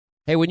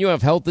Hey, when you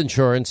have health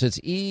insurance, it's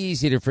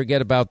easy to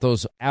forget about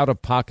those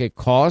out-of-pocket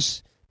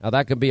costs. Now,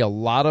 that can be a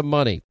lot of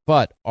money,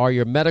 but are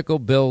your medical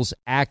bills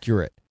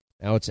accurate?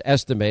 Now, it's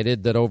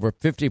estimated that over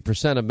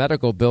 50% of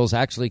medical bills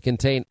actually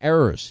contain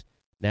errors.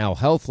 Now,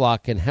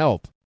 HealthLock can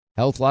help.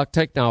 HealthLock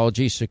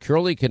technology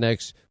securely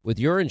connects with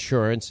your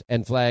insurance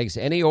and flags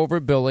any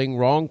overbilling,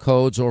 wrong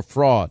codes, or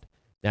fraud.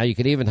 Now, you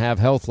can even have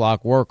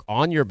HealthLock work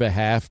on your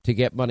behalf to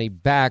get money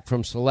back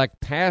from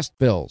select past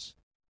bills.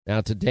 Now,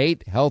 to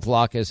date,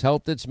 HealthLock has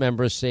helped its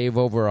members save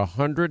over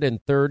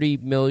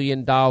 $130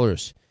 million.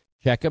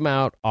 Check them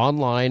out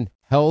online,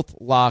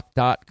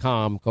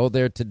 healthlock.com. Go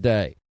there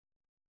today.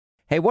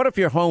 Hey, what if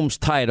your home's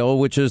title,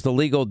 which is the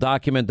legal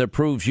document that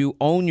proves you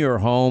own your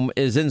home,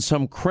 is in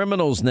some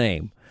criminal's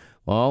name?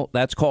 Well,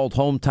 that's called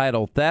home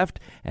title theft,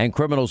 and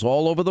criminals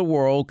all over the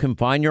world can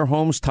find your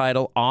home's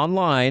title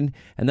online,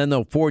 and then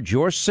they'll forge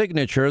your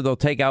signature. They'll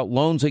take out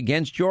loans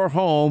against your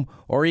home,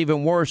 or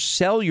even worse,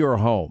 sell your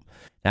home.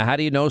 Now, how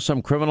do you know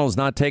some criminal is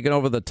not taking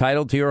over the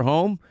title to your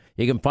home?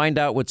 You can find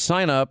out with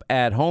sign up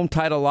at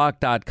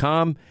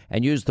HometitleLock.com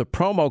and use the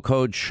promo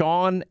code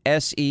Sean,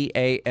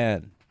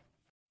 S-E-A-N.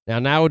 Now,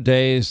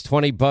 nowadays,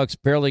 $20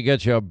 barely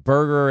gets you a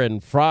burger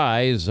and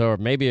fries or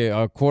maybe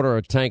a quarter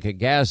of a tank of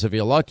gas if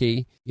you're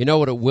lucky. You know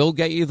what it will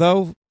get you,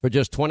 though? For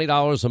just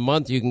 $20 a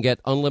month, you can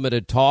get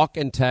unlimited talk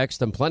and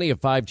text and plenty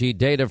of 5G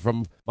data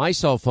from my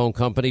cell phone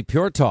company,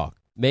 Pure Talk.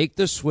 Make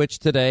the switch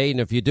today, and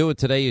if you do it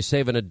today, you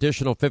save an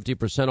additional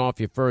 50% off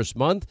your first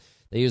month.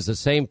 They use the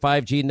same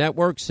 5G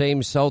network,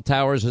 same cell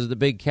towers as the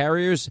big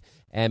carriers,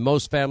 and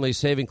most families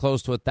saving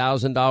close to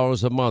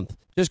 $1,000 a month.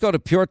 Just go to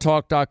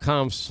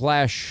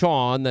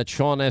puretalk.com/Sean, that's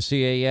Sean,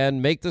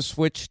 S-E-A-N. Make the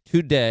switch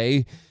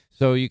today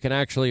so you can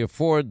actually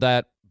afford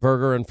that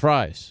burger and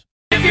fries.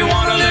 If you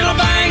want a little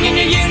bang in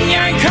your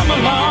yin-yang, come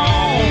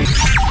along.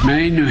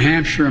 Maine, New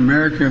Hampshire,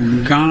 America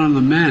have gone on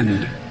the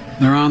mend.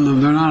 They're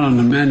not on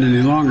the mend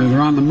any longer.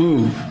 They're on the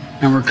move.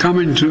 And we're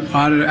coming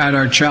at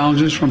our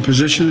challenges from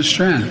position of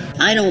strength.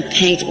 I don't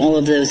paint all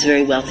of those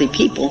very wealthy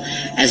people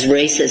as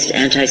racist,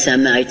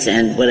 anti-Semites,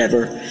 and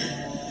whatever,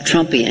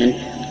 Trumpian,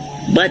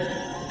 but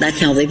that's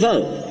how they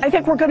vote. I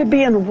think we're going to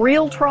be in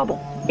real trouble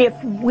if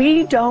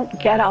we don't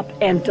get up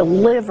and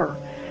deliver.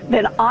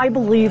 Then I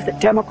believe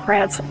that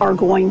Democrats are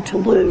going to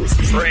lose.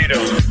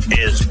 Freedom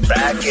is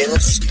back in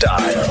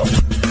style.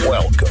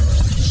 Welcome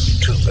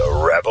to the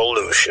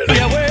revolution.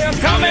 Yeah, we're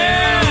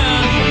coming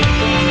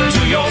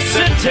to your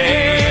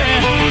city.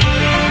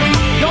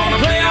 Gonna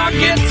play our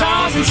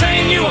guitars and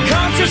sing you a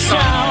country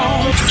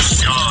song.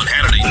 Sean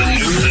Hannity.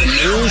 The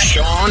new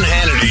Sean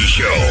Hannity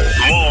Show.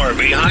 More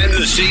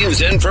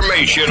behind-the-scenes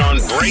information on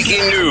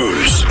breaking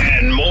news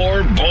and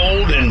more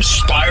bold,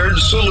 inspired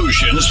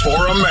solutions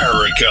for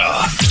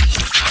America.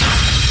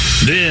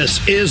 This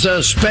is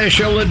a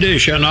special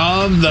edition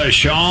of the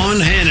Sean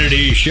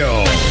Hannity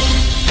Show.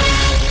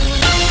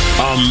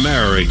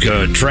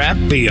 America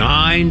trapped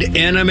behind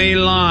enemy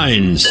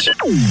lines.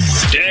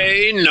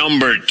 Day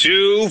number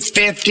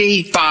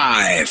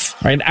 255.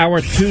 All right, hour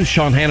 2,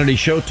 Sean Hannity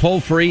Show. Toll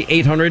free,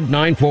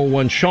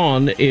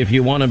 800-941-SEAN if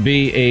you want to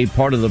be a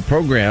part of the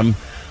program.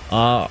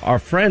 Our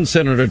friend,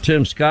 Senator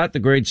Tim Scott, the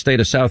great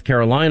state of South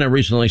Carolina,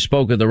 recently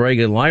spoke at the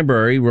Reagan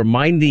Library,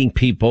 reminding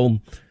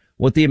people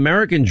what the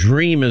American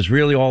dream is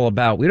really all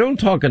about. We don't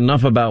talk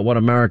enough about what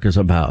America's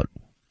about,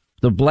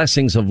 the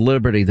blessings of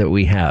liberty that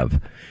we have.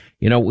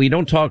 You know, we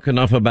don't talk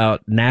enough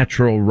about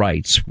natural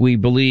rights. We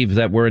believe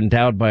that we're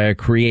endowed by a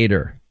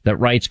creator, that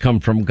rights come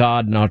from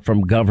God, not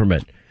from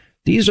government.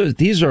 These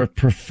are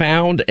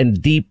profound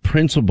and deep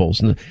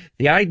principles. And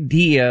the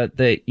idea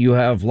that you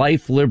have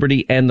life,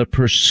 liberty, and the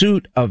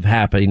pursuit of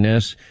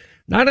happiness,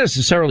 not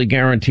necessarily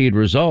guaranteed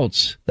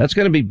results. That's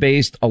going to be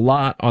based a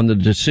lot on the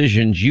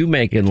decisions you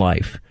make in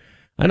life.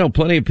 I know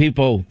plenty of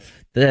people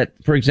that,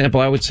 for example,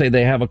 I would say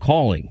they have a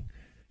calling.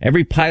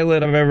 Every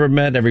pilot I've ever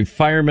met, every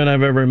fireman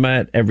I've ever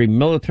met, every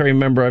military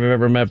member I've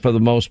ever met for the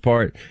most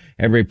part,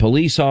 every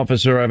police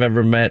officer I've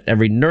ever met,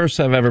 every nurse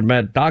I've ever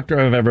met, doctor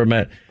I've ever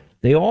met,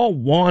 they all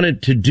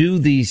wanted to do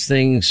these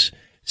things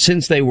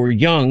since they were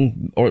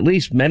young, or at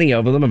least many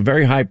of them, a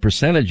very high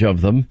percentage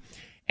of them.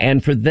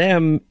 And for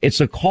them,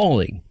 it's a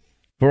calling.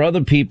 For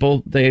other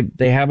people, they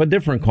have a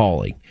different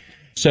calling.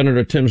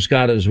 Senator Tim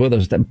Scott is with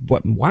us.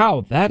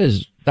 Wow, that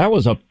was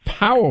a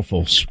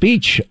powerful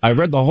speech. I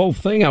read the whole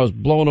thing. I was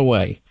blown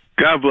away.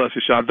 God bless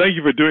you, Sean. Thank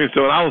you for doing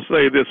so. And I will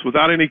say this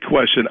without any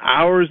question.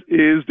 Ours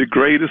is the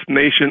greatest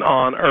nation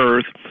on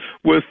earth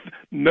with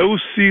no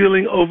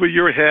ceiling over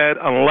your head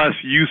unless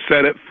you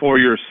set it for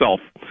yourself.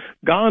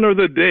 Gone are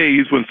the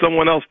days when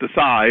someone else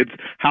decides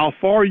how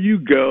far you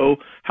go,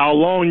 how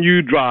long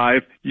you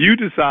drive. You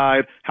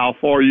decide how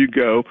far you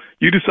go.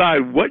 You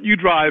decide what you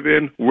drive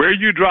in, where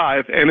you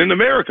drive, and in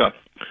America,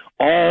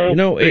 all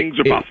things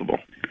are possible.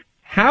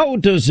 How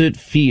does it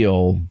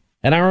feel?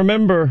 And I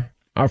remember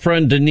our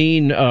friend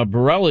Deneen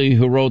Borelli,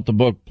 who wrote the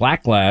book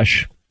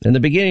Blacklash. In the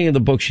beginning of the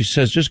book, she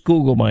says, just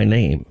Google my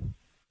name.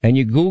 And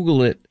you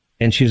Google it,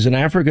 and she's an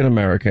African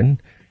American,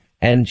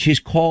 and she's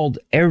called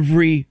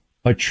every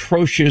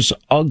atrocious,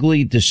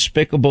 ugly,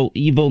 despicable,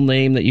 evil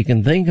name that you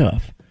can think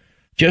of,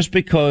 just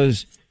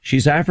because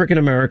she's African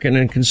American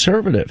and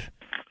conservative.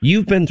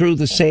 You've been through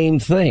the same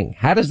thing.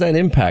 How does that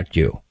impact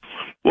you?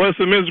 Well, it's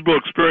a miserable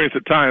experience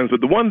at times,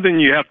 but the one thing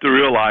you have to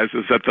realize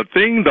is that the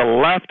thing the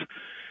left,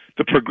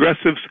 the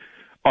progressives,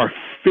 are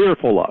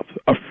fearful of,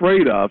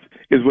 afraid of,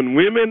 is when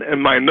women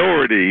and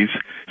minorities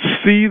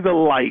see the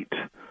light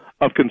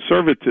of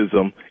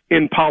conservatism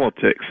in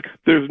politics.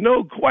 There's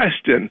no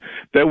question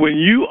that when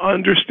you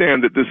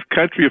understand that this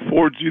country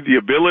affords you the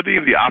ability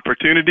and the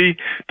opportunity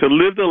to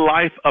live the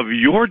life of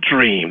your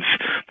dreams,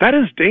 that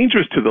is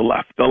dangerous to the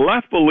left. The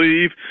left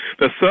believe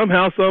that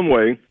somehow, some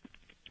way,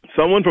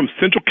 someone from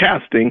central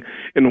casting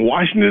in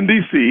Washington,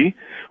 D.C.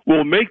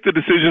 will make the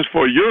decisions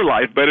for your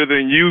life better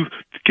than you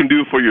can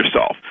do for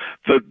yourself.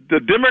 The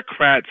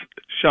Democrats,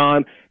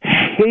 Sean,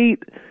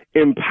 hate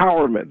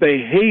empowerment. They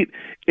hate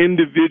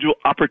individual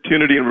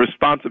opportunity and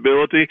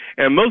responsibility.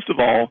 And most of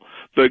all,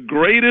 the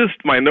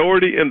greatest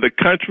minority in the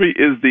country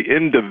is the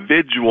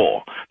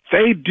individual.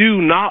 They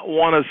do not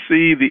want to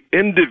see the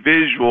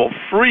individual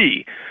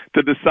free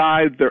to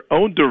decide their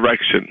own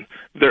direction,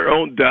 their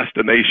own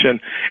destination.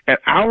 And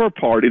our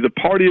party, the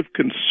party of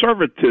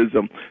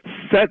conservatism,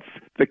 sets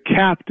the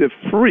captive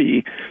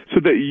free so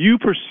that you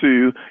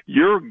pursue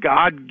your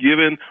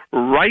God-given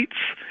rights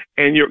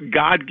and your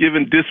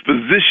God-given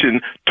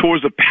disposition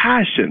towards a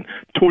passion,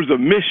 towards a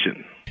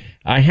mission.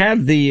 I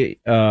had the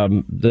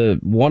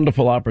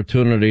wonderful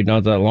opportunity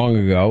not that long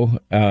ago,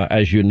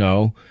 as you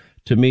know,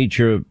 to meet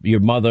your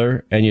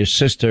mother and your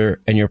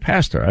sister and your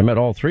pastor. I met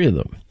all three of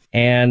them,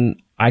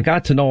 and I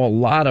got to know a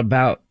lot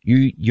about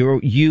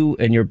you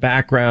and your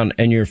background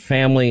and your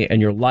family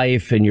and your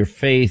life and your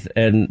faith.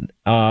 And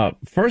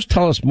first,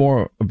 tell us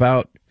more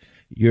about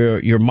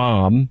your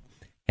mom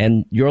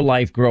and your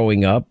life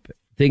growing up.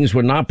 Things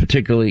were not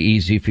particularly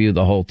easy for you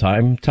the whole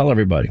time. Tell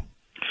everybody.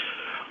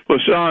 Well,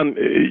 Sean,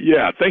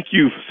 yeah, thank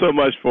you so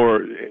much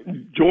for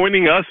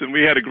joining us, and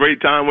we had a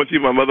great time with you.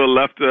 My mother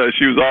left.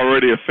 She was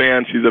already a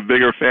fan. She's a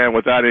bigger fan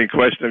without any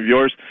question of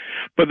yours.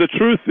 But the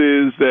truth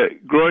is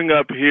that growing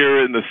up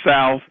here in the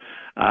South,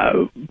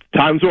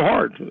 times were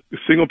hard.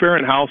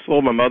 Single-parent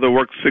household. My mother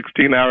worked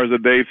 16 hours a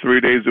day,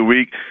 3 days a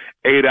week,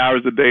 8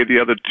 hours a day the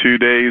other 2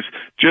 days,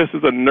 just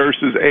as a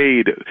nurse's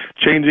aide,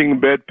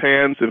 changing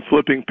bedpans and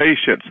flipping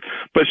patients.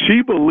 But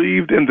she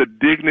believed in the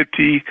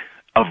dignity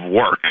of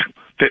work,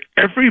 that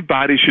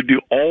everybody should do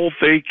all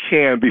they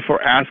can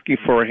before asking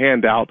for a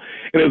handout.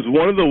 And it was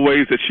one of the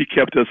ways that she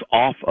kept us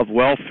off of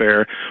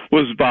welfare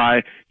was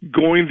by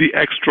going the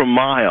extra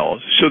mile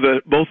so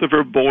that both of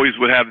her boys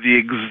would have the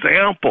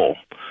example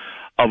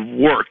of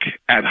work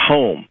at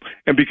home.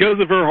 And because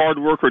of her hard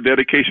work, her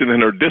dedication,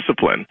 and her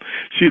discipline,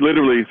 she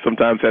literally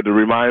sometimes had to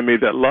remind me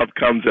that love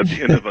comes at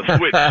the end of a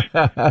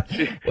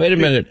switch. Wait a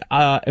minute.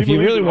 If you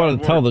really want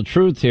to tell the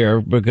truth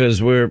here,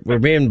 because we're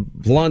being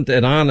blunt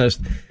and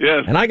honest,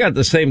 yes. And I got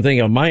the same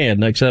thing on my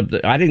end, except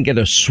I didn't get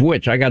a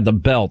switch. I got the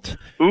belt.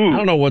 Ooh. I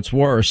don't know what's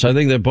worse. I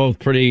think they're both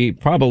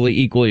probably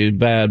equally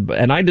bad.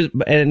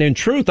 And in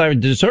truth, I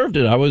deserved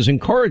it. I was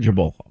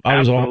incorrigible.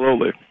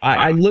 Absolutely.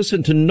 I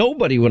listened to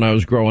nobody when I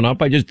was growing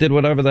up. I just did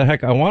whatever the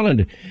heck I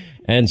wanted.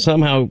 And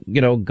somehow,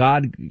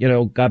 God,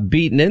 got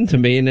beaten into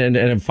me and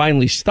it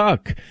finally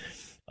stuck.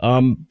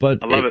 But,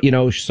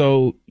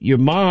 so your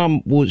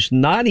mom was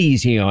not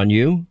easy on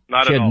you.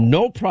 Not she at had all.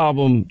 no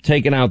problem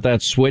taking out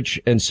that switch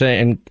and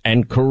saying,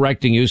 and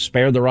correcting you,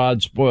 spare the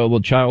rod, spoil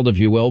the child, if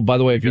you will. By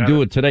the way, if you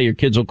do it today, your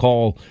kids will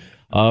call,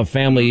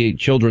 family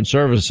children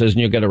services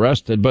and you'll get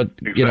arrested. But,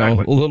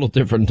 Exactly. a little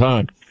different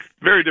time.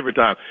 Very different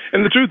time.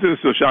 And the truth is,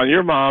 so Sean,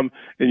 your mom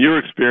and your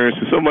experience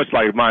is so much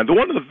like mine.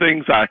 One of the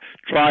things I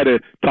try to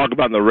talk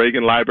about in the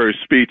Reagan Library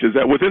speech is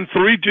that within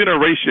 3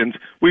 generations,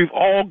 we've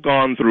all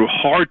gone through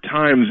hard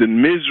times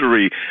and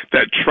misery,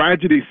 that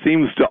tragedy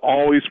seems to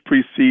always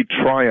precede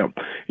triumph.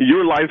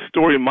 Your life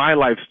story, my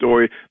life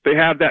story, they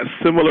have that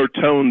similar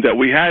tone that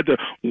we had to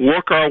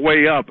work our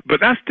way up. But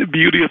that's the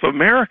beauty of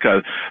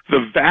America.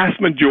 The vast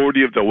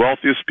majority of the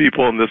wealthiest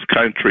people in this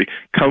country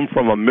come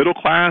from a middle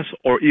class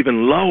or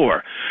even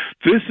lower.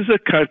 This is a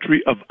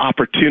country of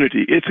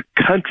opportunity. It's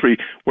a country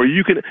where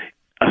you can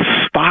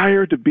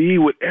aspire to be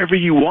whatever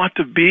you want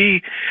to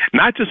be,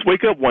 not just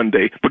wake up one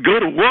day, but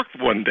go to work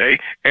one day,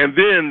 and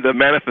then the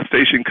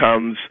manifestation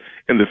comes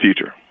in the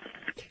future.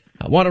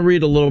 I want to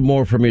read a little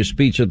more from your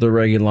speech at the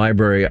Reagan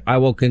Library. I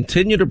will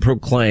continue to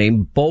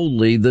proclaim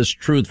boldly this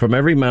truth from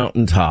every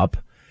mountaintop,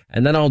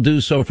 and then I'll do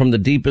so from the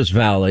deepest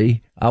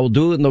valley. I will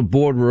do it in the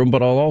boardroom,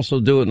 but I'll also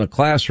do it in the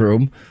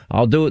classroom.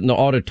 I'll do it in the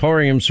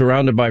auditorium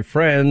surrounded by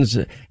friends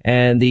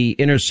and the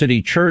inner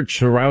city church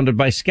surrounded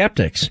by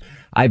skeptics.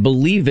 I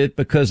believe it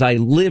because I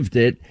lived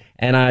it,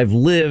 and I've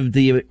lived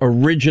the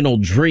original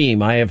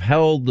dream. I have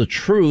held the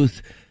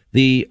truth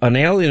the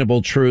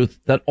unalienable truth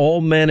that all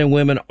men and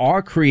women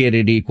are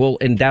created equal,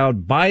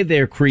 endowed by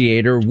their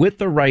creator with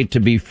the right to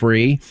be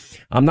free.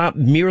 I'm not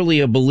merely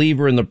a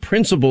believer in the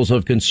principles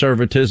of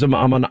conservatism.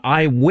 I'm an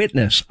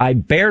eyewitness. I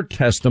bear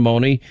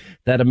testimony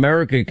that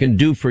America can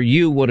do for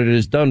you what it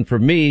has done for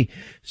me.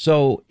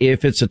 So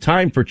if it's a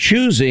time for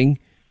choosing,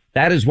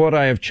 that is what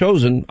I have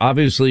chosen.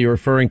 Obviously, you're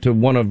referring to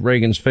one of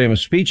Reagan's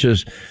famous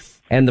speeches,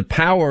 and the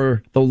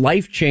power, the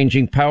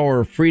life-changing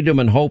power of freedom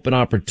and hope and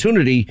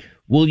opportunity.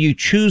 Will you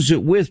choose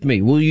it with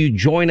me? Will you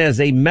join as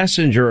a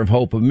messenger of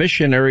hope, a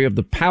missionary of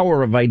the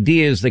power of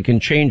ideas that can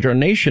change our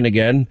nation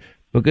again?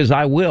 Because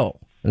I will.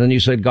 And then you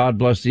said, God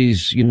bless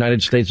these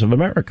United States of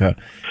America.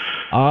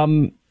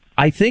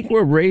 I think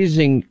we're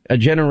raising a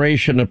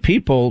generation of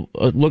people.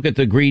 Look at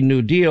the Green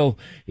New Deal.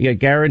 You got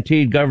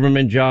guaranteed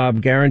government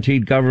job,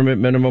 guaranteed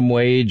government minimum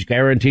wage,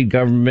 guaranteed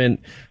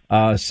government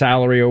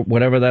salary, or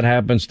whatever that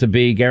happens to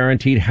be,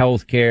 guaranteed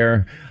health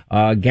care,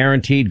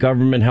 guaranteed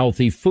government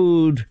healthy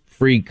food,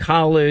 free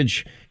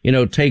college,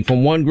 take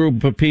from one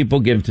group of people,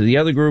 give to the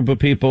other group of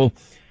people.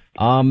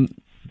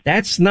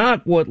 That's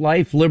not what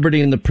life, liberty,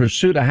 and the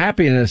pursuit of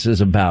happiness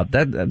is about.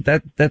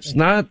 That's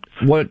not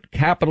what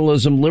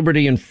capitalism,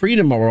 liberty, and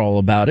freedom are all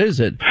about, is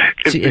it?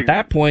 See, at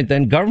that point,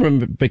 then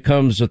government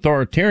becomes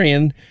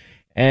authoritarian,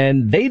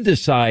 and they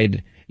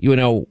decide,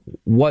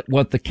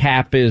 what the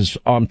cap is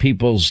on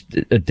people's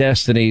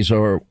destinies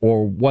or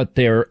what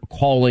their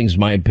callings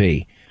might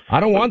be. I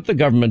don't want the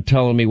government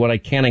telling me what I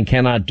can and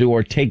cannot do,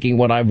 or taking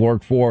what I've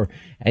worked for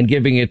and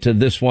giving it to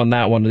this one,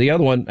 that one, or the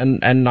other one.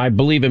 And I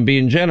believe in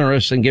being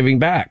generous and giving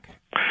back.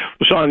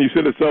 Well, Sean, you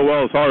said it so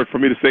well, it's hard for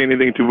me to say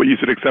anything to what you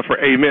said except for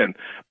amen.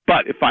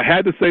 But if I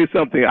had to say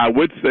something, I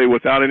would say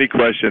without any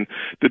question,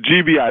 the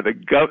GBI,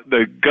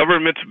 the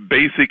government's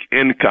basic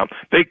income,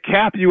 they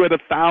cap you at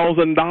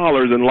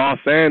 $1,000 in Los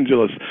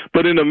Angeles.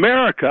 But in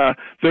America,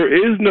 there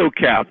is no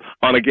cap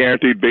on a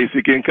guaranteed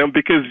basic income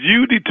because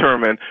you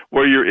determine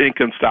where your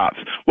income stops.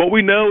 What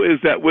we know is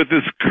that with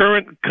this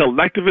current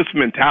collectivist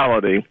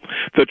mentality,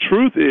 the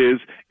truth is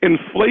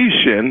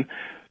inflation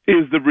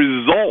is the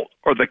result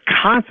or the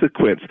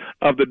consequence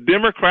of the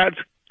Democrats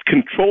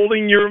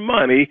controlling your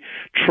money,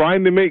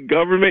 trying to make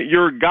government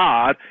your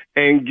God,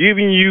 and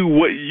giving you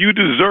what you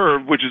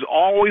deserve, which is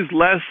always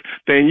less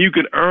than you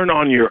can earn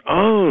on your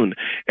own.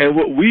 And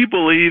what we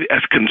believe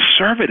as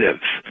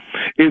conservatives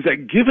is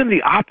that given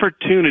the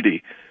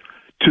opportunity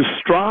to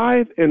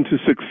strive and to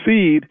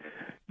succeed,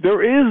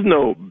 there is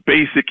no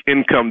basic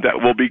income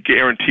that will be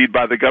guaranteed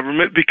by the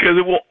government because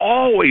it will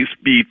always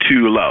be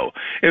too low.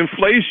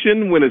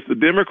 Inflation, when it's the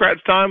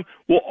Democrats' time,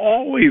 will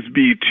always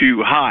be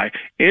too high.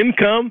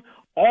 Income,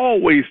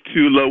 always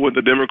too low when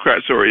the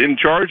Democrats are in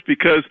charge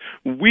because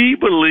we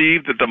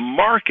believe that the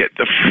market,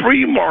 the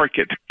free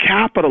market,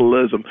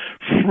 capitalism,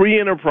 free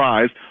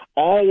enterprise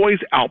always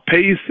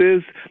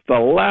outpaces the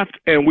left,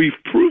 and we've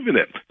proven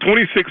it.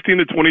 2016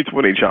 to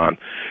 2020, John.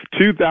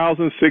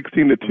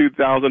 2016 to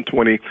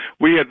 2020,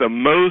 we had the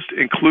most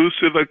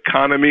inclusive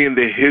economy in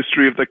the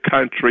history of the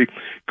country,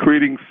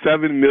 creating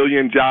 7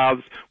 million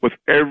jobs with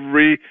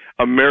every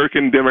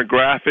American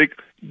demographic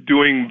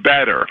doing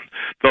better.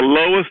 The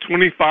lowest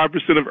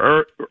 25%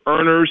 of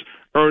earners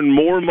earn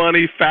more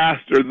money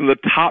faster than the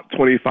top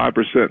 25%.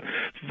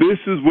 This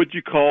is what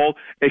you call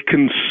a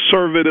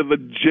conservative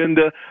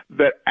agenda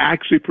that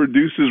actually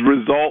produces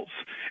results.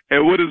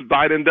 And what has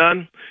Biden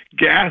done?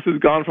 Gas has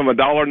gone from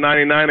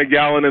 $1.99 a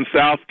gallon in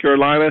South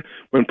Carolina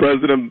when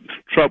President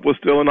Trump was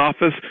still in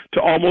office to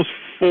almost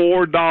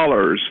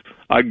 $4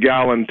 a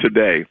gallon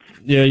today.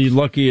 Yeah, you're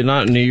lucky you're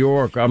not in New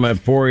York. I'm at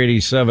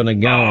 $4.87 a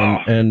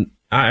gallon, and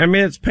I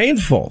mean, it's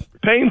painful.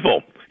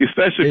 Painful.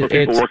 Especially for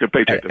people working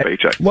paycheck to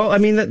paycheck. Well, I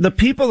mean, the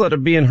people that are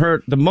being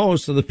hurt the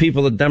most are the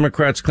people that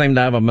Democrats claim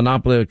to have a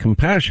monopoly of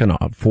compassion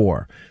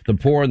for. The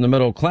poor and the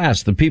middle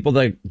class, the people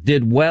that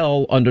did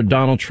well under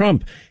Donald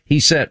Trump. He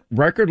set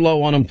record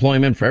low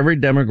unemployment for every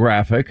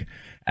demographic.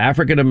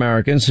 African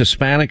Americans,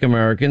 Hispanic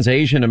Americans,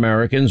 Asian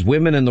Americans,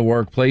 women in the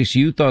workplace,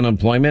 youth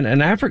unemployment,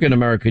 and African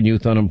American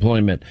youth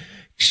unemployment.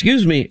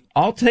 Excuse me,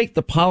 I'll take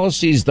the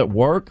policies that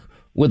work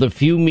with a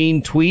few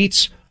mean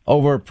tweets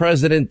over a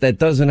president that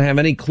doesn't have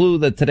any clue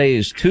that today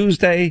is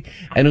Tuesday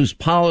and whose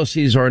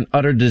policies are an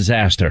utter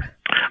disaster.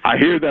 I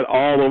hear that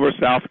all over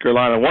South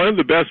Carolina. One of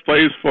the best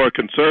places for a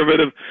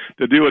conservative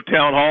to do a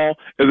town hall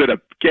is at a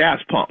gas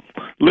pump.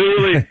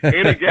 Literally,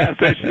 any gas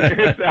station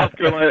in South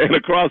Carolina and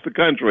across the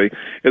country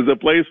is a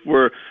place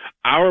where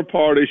our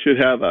party should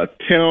have a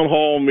town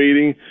hall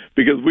meeting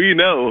because we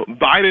know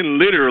Biden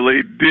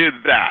literally did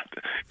that.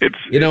 Did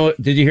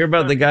you hear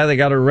about the guy that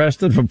got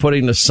arrested for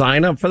putting the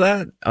sign up for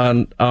that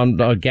on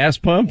a gas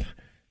pump?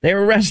 They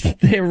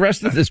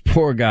arrested this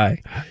poor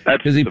guy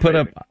because he put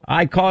up,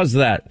 I caused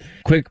that.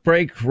 Quick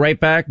break, right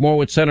back. More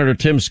with Senator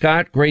Tim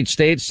Scott. Great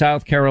state,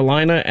 South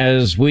Carolina.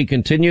 As we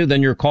continue,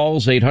 then your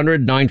calls,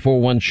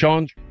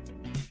 800-941-SEAN.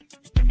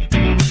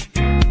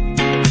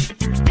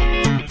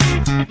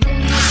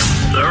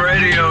 The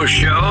radio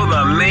show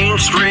the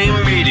mainstream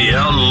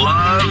media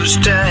loves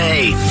to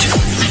hate.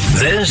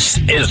 This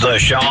is the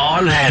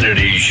Sean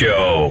Hannity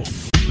Show.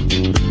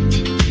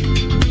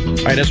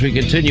 All right, as we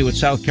continue with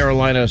South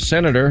Carolina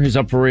Senator, he's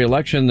up for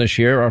re-election this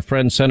year. Our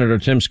friend Senator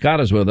Tim Scott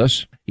is with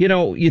us. You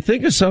know, you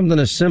think of something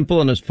as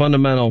simple and as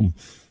fundamental.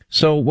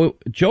 So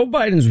Joe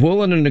Biden's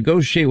willing to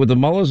negotiate with the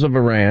mullahs of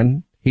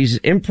Iran. He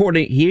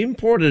imported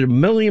 1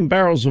 million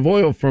barrels of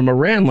oil from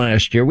Iran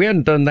last year. We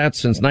hadn't done that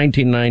since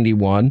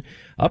 1991,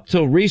 up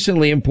till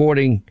recently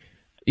importing,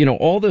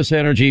 all this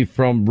energy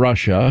from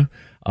Russia.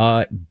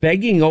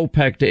 Begging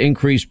OPEC to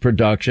increase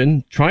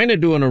production, trying to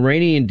do an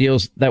Iranian deal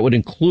that would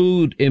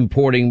include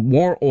importing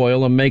more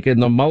oil and making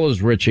the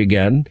mullahs rich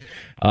again,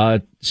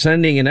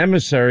 sending an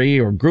emissary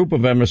or a group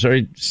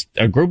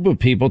of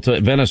people to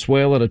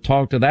Venezuela to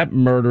talk to that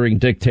murdering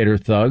dictator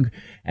thug.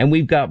 And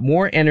we've got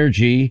more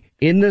energy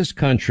in this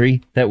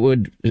country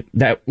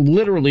that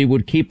literally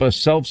would keep us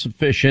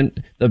self-sufficient,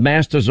 the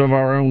masters of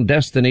our own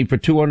destiny for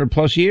 200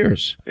 plus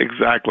years.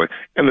 Exactly.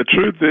 And the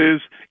truth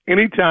is,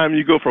 anytime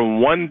you go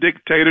from one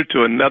dictator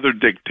to another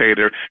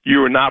dictator,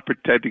 you are not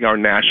protecting our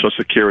national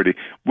security.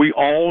 We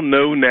all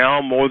know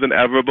now more than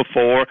ever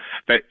before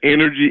that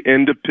energy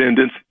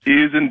independence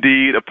is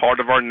indeed a part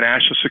of our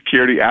national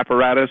security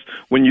apparatus.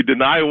 When you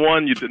deny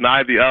one, you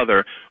deny the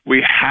other.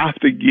 We have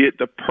to get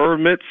the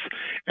permits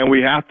and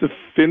we have to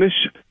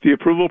finish the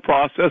approval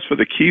process for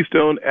the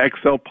Keystone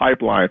XL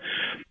pipeline.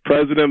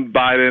 President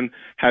Biden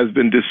has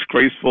been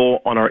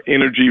disgraceful on our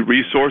energy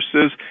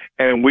resources,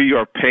 and we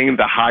are paying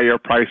the higher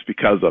price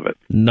because of it.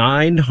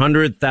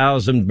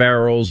 900,000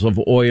 barrels of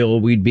oil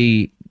would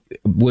be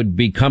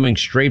coming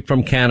straight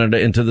from Canada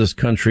into this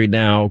country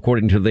now,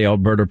 according to the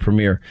Alberta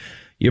Premier.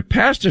 Your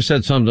pastor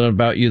said something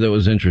about you that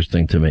was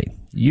interesting to me.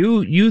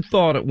 You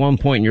thought at one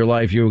point in your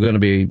life you were going to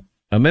be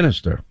a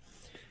minister.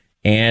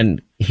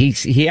 And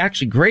he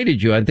actually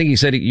graded you. I think he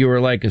said you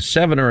were like a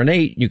 7 or an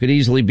 8. You could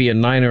easily be a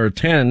 9 or a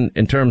 10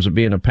 in terms of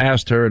being a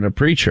pastor and a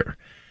preacher.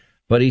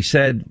 But he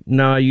said,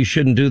 no, you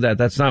shouldn't do that.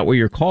 That's not where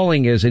your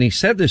calling is. And he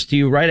said this to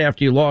you right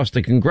after you lost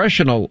the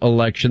congressional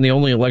election, the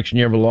only election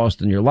you ever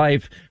lost in your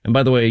life. And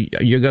by the way,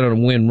 you're going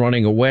to win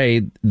running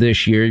away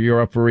this year.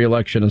 You're up for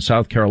re-election in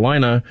South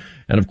Carolina.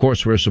 And of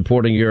course, we're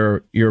supporting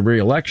your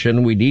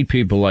re-election. We need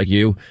people like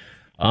you.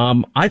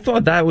 I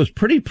thought that was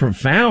pretty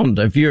profound.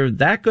 If you're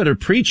that good a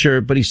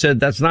preacher, but he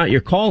said that's not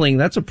your calling,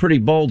 that's a pretty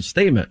bold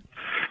statement.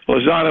 Well,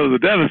 Sean, it was a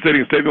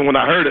devastating statement when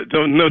I heard it.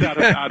 No doubt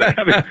about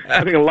it.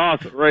 Having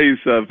lost a race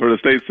for the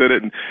state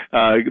senate and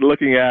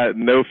looking at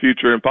no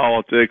future in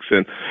politics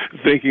and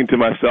thinking to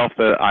myself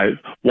that I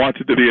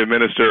wanted to be a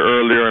minister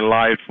earlier in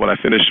life when I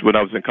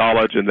was in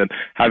college, and then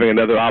having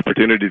another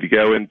opportunity to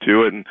go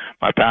into it. And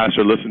my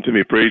pastor listened to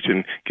me preach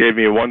and gave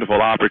me a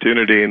wonderful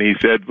opportunity. And he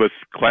said with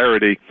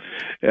clarity,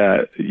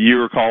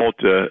 you're called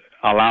to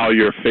allow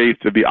your faith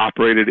to be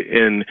operated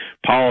in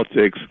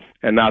politics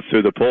and not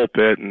through the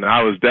pulpit. And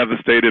I was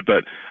devastated,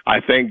 but I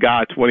thank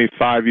God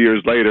 25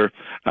 years later,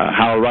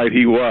 how right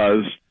he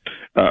was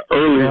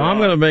earlier. Well, I'm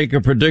going to make a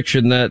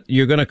prediction that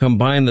you're going to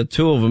combine the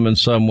two of them in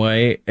some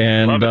way.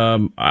 And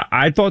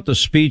I thought the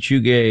speech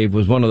you gave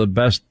was one of the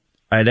best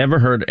I'd ever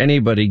heard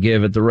anybody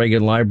give at the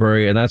Reagan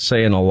Library, and that's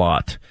saying a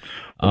lot.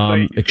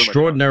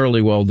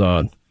 Extraordinarily well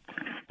done.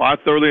 Well, I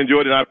thoroughly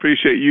enjoyed it, and I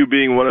appreciate you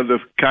being one of the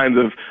kinds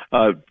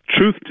of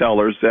truth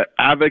tellers that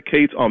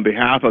advocates on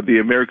behalf of the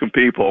American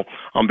people,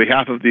 on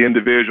behalf of the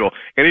individual.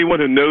 Anyone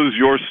who knows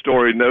your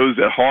story knows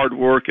that hard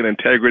work and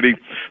integrity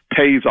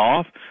pays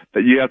off,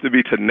 that you have to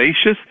be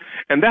tenacious,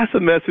 and that's a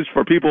message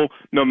for people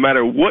no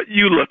matter what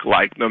you look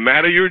like, no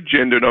matter your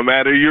gender, no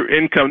matter your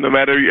income, no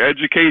matter your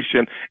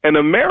education. In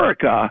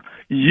America,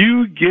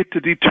 you get to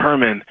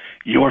determine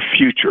your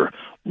future.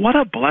 What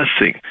a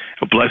blessing.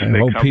 A blessing. I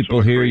hope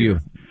people hear you.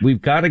 We've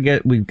got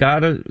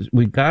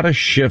to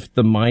shift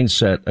the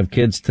mindset of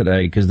kids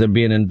today, because they're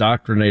being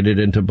indoctrinated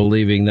into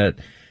believing that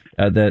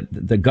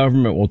the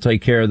government will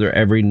take care of their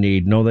every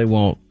need. No, they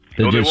won't.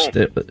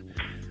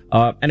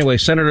 Anyway,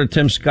 Senator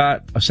Tim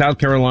Scott, South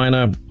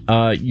Carolina,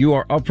 you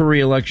are up for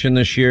re-election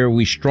this year.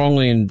 We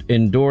strongly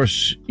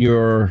endorse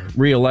your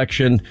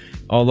re-election,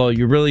 although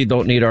you really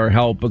don't need our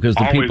help because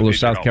the people of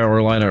South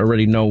Carolina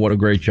already know what a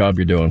great job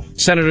you're doing.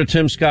 Senator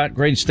Tim Scott,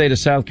 great state of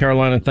South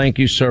Carolina. Thank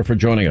you, sir, for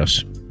joining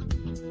us.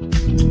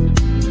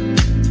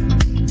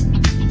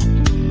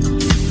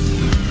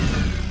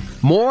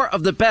 More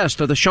of the best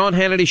of the Sean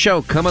Hannity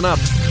Show coming up.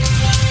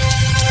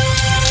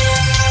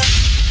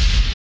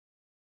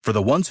 For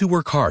the ones who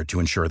work hard to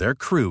ensure their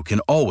crew can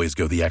always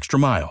go the extra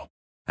mile,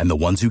 and the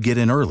ones who get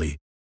in early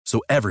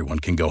so everyone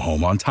can go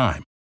home on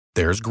time,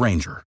 there's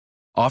Grainger,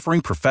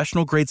 offering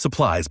professional-grade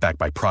supplies backed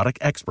by product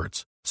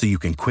experts so you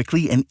can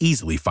quickly and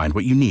easily find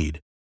what you need.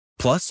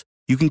 Plus,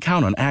 you can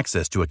count on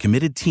access to a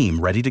committed team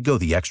ready to go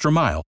the extra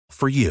mile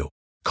for you.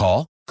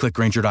 Call, click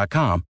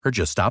Grainger.com, or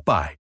just stop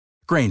by.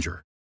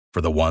 Grainger,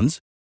 for the ones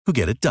who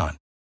get it done.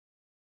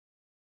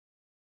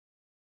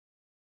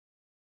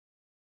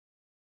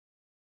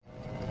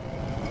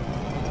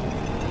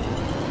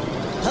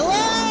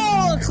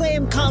 Hello,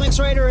 acclaimed comics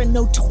writer and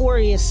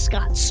notorious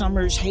Scott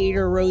Summers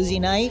hater, Rosie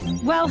Knight.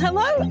 Well,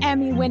 hello,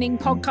 Emmy-winning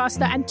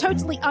podcaster and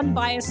totally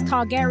unbiased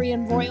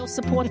Targaryen royal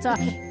supporter,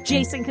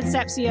 Jason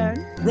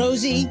Concepcion.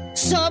 Rosie,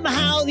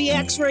 somehow the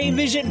X-Ray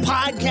Vision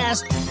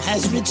podcast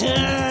has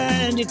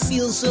returned. It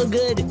feels so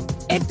good.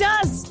 It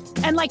does.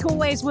 And like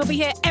always, we'll be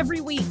here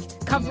every week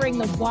covering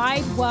the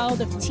wide world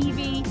of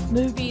TV,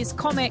 movies,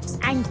 comics,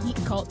 and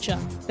geek culture.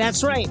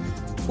 That's right.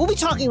 We'll be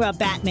talking about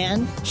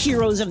Batman,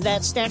 heroes of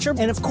that stature,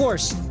 and of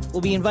course,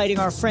 we'll be inviting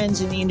our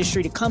friends in the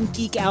industry to come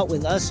geek out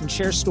with us and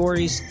share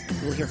stories.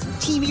 We'll hear from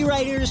TV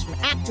writers, from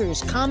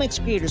actors, comics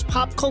creators,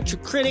 pop culture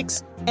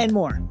critics, and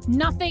more.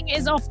 Nothing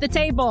is off the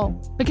table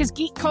because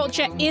geek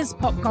culture is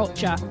pop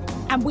culture,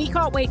 and we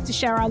can't wait to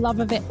share our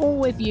love of it all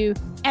with you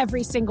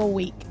every single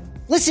week.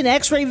 Listen to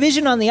X-Ray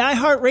Vision on the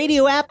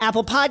iHeartRadio app,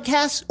 Apple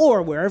Podcasts,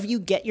 or wherever you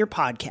get your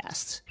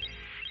podcasts.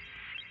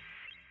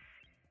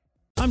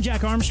 I'm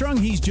Jack Armstrong.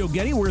 He's Joe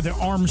Getty. We're the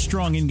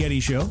Armstrong and Getty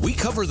Show. We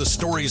cover the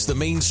stories the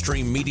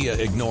mainstream media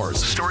ignores.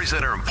 The stories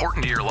that are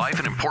important to your life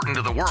and important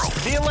to the world.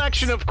 The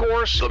election, of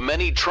course. The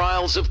many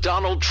trials of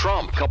Donald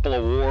Trump. Couple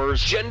of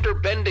wars.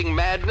 Gender-bending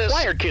madness.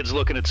 Why are kids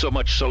looking at so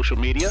much social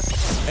media?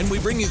 And we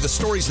bring you the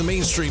stories the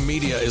mainstream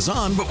media is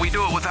on, but we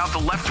do it without the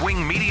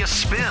left-wing media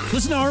spin.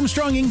 Listen to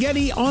Armstrong and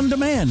Getty on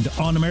demand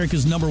on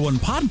America's #1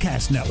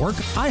 podcast network,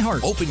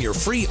 iHeart. Open your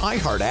free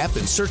iHeart app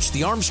and search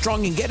The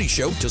Armstrong and Getty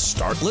Show to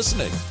start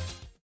listening.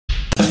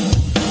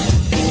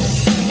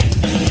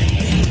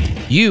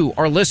 You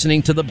are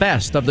listening to the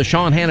best of the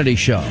Sean Hannity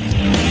Show.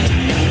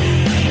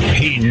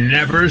 He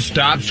never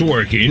stops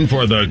working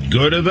for the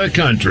good of the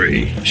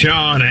country.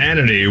 Sean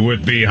Hannity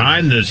with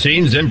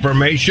behind-the-scenes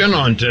information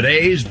on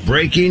today's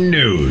breaking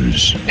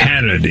news.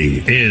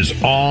 Hannity is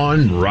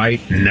on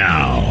right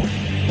now.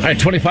 All right,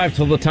 25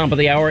 till the top of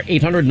the hour,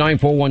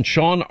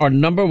 800-941-SEAN, our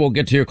number. We'll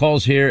get to your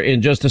calls here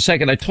in just a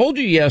second. I told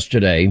you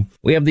yesterday,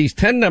 we have these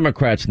 10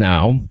 Democrats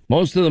now,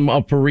 most of them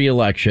up for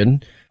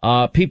re-election.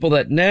 People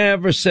that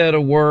never said a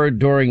word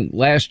during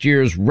last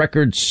year's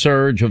record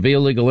surge of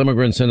illegal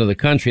immigrants into the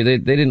country. They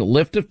didn't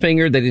lift a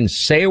finger. They didn't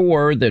say a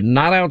word. They're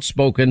not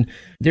outspoken.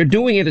 They're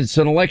doing it. It's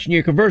an election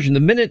year conversion. The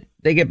minute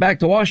they get back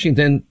to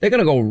Washington, they're going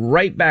to go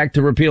right back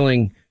to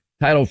repealing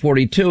Title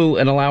 42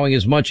 and allowing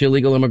as much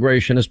illegal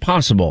immigration as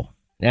possible.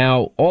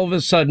 Now, all of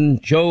a sudden,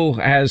 Joe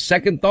has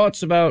second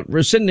thoughts about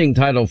rescinding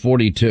Title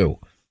 42.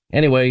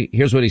 Anyway,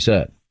 here's what he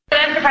said.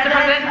 Mr.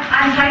 President,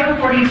 on Title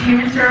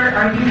 42, sir,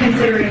 are you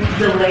considering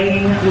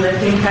delaying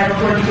lifting Title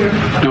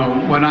 42?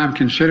 No, what I'm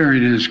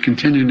considering is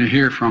continuing to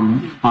hear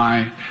from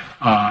well,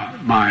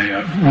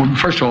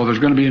 first of all, there's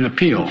going to be an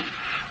appeal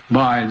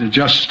by the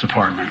Justice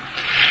Department,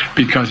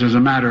 because as a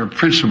matter of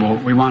principle,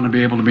 we want to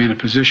be able to be in a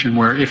position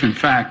where if in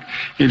fact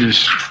it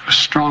is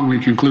strongly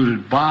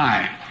concluded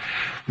by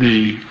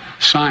the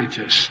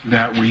scientists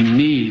that we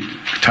need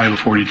Title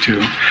 42,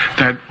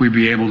 that we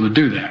be able to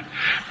do that.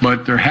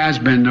 But there has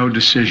been no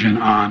decision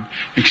on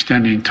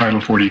extending Title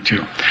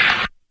 42.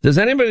 Does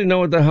anybody know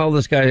what the hell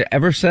this guy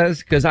ever says?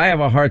 Because I have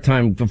a hard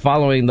time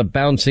following the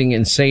bouncing,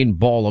 insane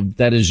ball of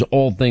that is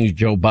all things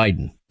Joe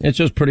Biden. It's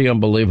just pretty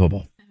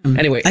unbelievable.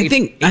 Anyway, I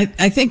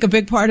think a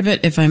big part of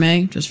it, if I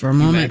may, just for a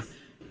moment,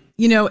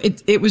 you know,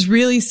 it was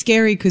really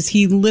scary because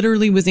he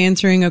literally was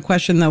answering a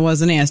question that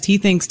wasn't asked. He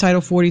thinks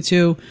Title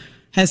 42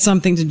 has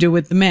something to do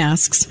with the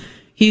masks.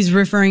 He's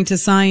referring to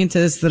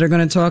scientists that are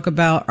going to talk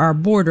about our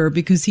border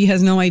because he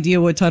has no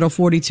idea what Title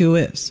 42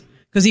 is,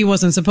 because he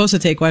wasn't supposed to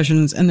take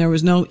questions and there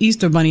was no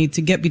Easter bunny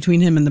to get between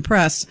him and the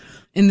press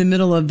in the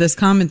middle of this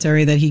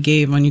commentary that he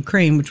gave on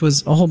Ukraine, which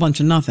was a whole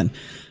bunch of nothing.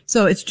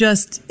 So it's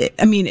just,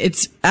 I mean,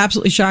 it's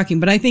absolutely shocking.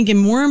 But I think in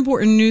more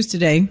important news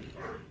today,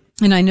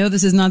 and I know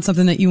this is not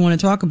something that you want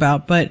to talk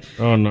about, but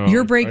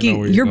you're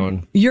breaking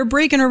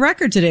a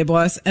record today,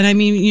 boss. And I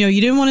mean, you know, you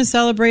didn't want to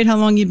celebrate how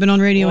long you've been on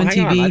radio and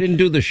TV. I didn't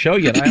do the show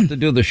yet. I have to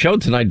do the show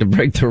tonight to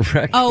break the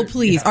record. Oh,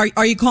 please. Yeah.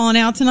 Are you calling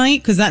out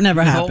tonight? Because that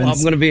never happens. I'm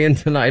going to be in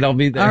tonight. I'll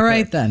be there. All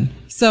right, then.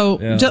 So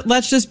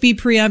let's just be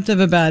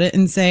preemptive about it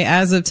and say,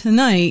 as of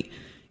tonight,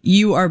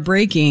 you are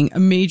breaking a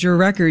major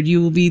record.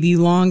 You will be the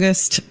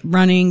longest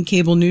running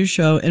cable news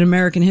show in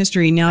American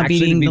history, now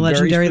beating the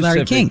legendary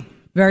Larry King.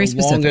 Very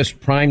specific. Longest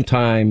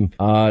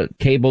primetime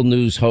cable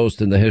news host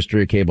in the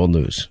history of cable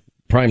news.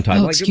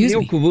 Primetime. Oh, excuse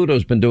me. Neil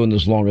Cavuto's been doing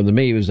this longer than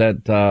me. He was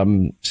at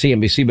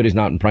CNBC, but he's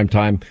not in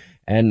primetime.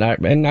 And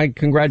I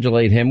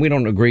congratulate him. We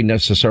don't agree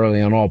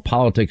necessarily on all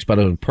politics, but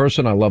as a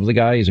person, I love the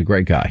guy. He's a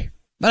great guy.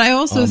 But I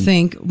also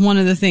think one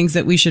of the things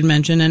that we should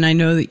mention, and I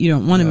know that you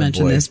don't want to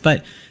mention this,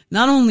 but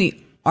not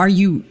only are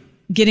you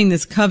getting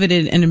this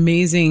coveted and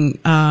amazing,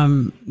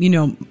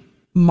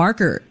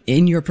 marker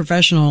in your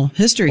professional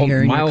history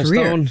here in your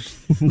career.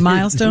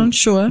 Milestone,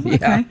 sure. Yeah.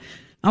 Okay.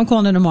 I'm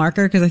calling it a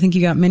marker because I think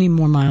you got many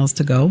more miles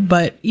to go.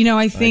 But, you know,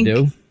 I think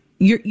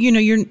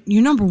you're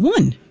number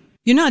one.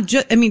 You're not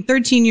just,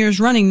 13 years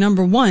running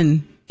number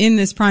one in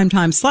this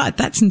primetime slot.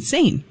 That's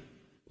insane.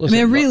 Listen,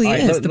 it really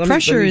is. The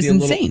pressure is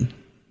insane.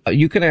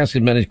 You can ask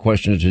as many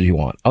questions as you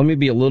want. Let me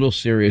be a little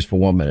serious for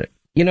 1 minute.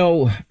 You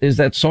know, there's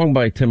that song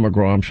by Tim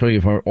McGraw. I'm sure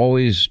you've heard,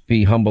 always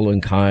be humble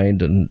and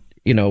kind. And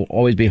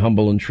always be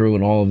humble and true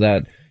and all of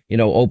that,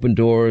 open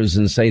doors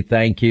and say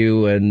thank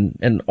you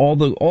and all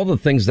the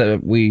things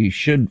that we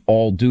should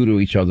all do to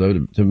each other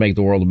to make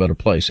the world a better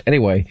place.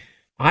 Anyway,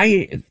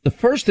 the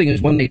first thing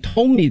is when they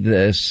told me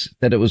this,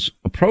 that it was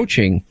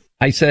approaching,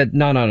 I said,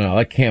 no,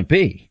 that can't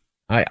be.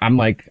 I'm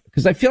like,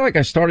 because I feel like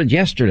I started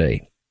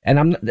yesterday,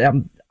 and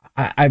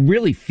I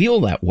really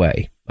feel that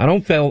way. I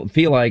don't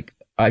feel like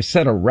I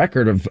set a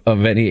record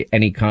of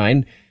any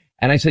kind.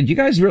 And I said, you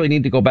guys really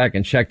need to go back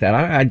and check that.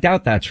 I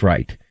doubt that's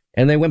right.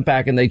 And they went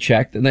back and they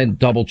checked and then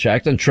double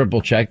checked and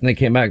triple checked, and they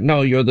came back.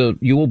 No, you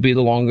will be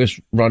the longest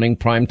running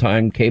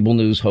primetime cable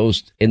news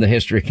host in the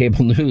history of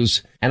cable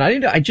news. And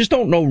I just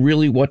don't know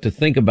really what to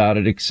think about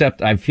it,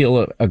 except I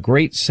feel a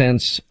great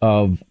sense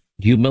of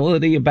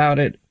humility about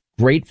it,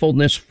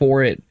 gratefulness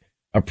for it,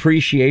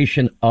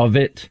 appreciation of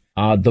it.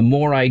 The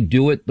more I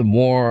do it, the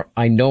more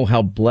I know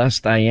how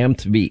blessed I am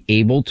to be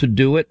able to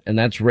do it. And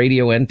that's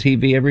radio and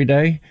TV every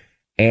day.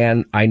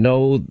 And I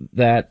know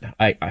that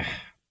I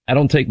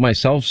don't take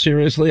myself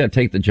seriously. I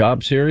take the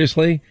job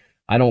seriously.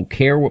 I don't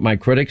care what my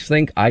critics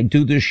think. I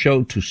do this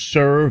show to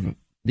serve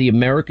the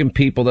American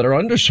people that are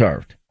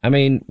underserved. I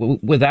mean,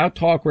 without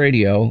talk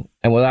radio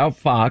and without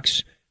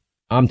Fox,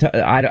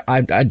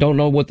 I don't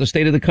know what the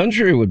state of the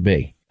country would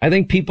be. I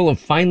think people have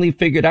finally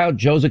figured out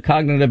Joe's a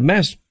cognitive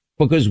mess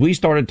because we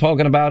started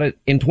talking about it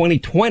in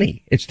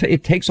 2020.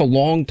 It takes a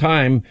long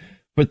time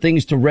for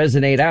things to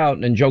resonate out,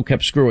 and Joe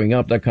kept screwing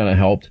up. That kind of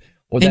helped.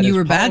 And you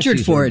were badgered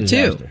for it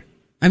too.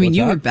 I mean,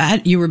 you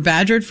were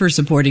badgered for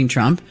supporting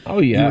Trump. Oh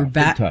yeah.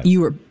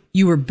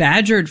 You were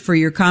badgered for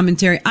your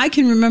commentary. I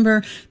can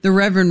remember the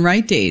Reverend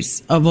Wright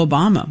days of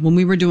Obama when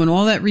we were doing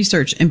all that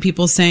research and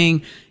people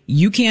saying,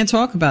 you can't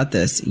talk about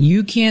this.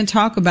 You can't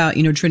talk about,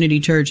 Trinity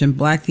Church and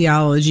black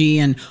theology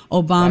and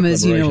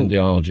Obama's,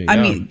 theology. I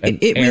mean,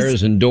 it Ayers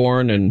was, and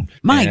Dorn and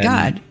my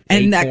God.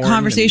 And that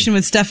conversation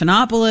with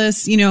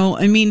Stephanopoulos,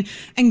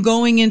 and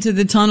going into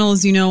the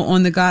tunnels,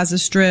 on the Gaza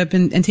Strip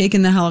and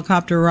taking the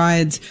helicopter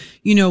rides,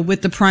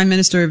 with the Prime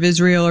Minister of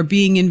Israel, or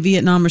being in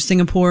Vietnam or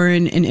Singapore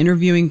and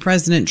interviewing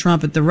President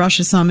Trump at the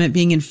Russia summit,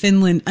 being in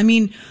Finland. I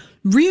mean,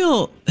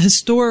 real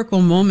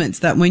historical moments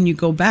that when you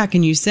go back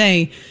and you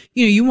say,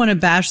 you want to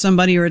bash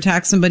somebody or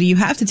attack somebody, you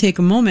have to take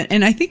a moment.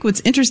 And I think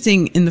what's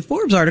interesting in the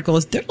Forbes article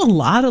is there's a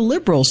lot of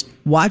liberals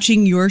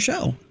watching your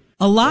show.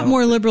 A lot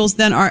more liberals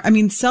than are,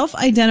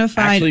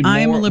 self-identified.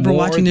 I am a liberal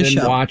watching this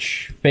show.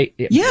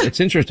 It's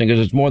interesting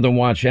because it's more than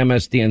watch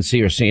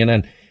MSDNC or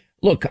CNN.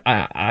 Look,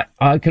 I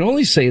can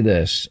only say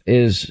this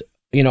is,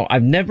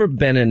 I've never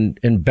been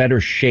in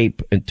better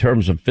shape in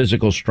terms of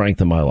physical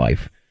strength in my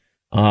life.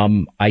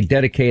 I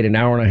dedicate an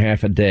hour and a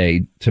half a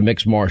day to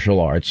mixed martial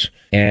arts,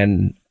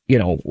 and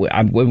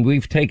when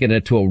we've taken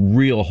it to a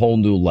real whole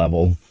new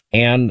level,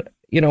 and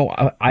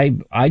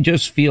I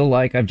just feel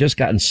like I've just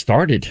gotten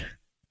started.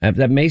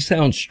 That may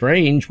sound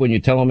strange when you're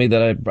telling me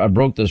that I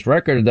broke this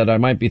record, that I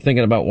might be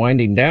thinking about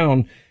winding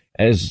down.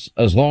 As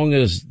long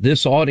as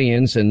this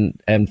audience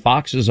and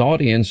Fox's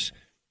audience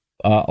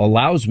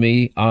allows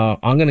me,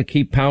 I'm going to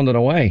keep pounding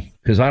away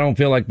because I don't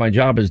feel like my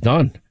job is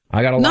done.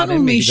 I got a lot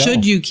in me to go. Not only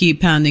should you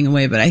keep pounding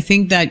away, but I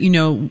think that,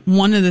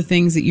 one of the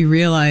things that you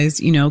realize,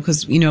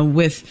 because,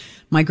 with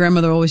my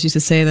grandmother always used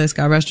to say this,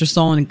 God rest her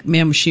soul, and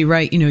man, was she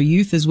right,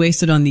 youth is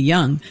wasted on the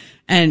young.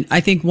 And I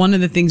think one of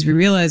the things we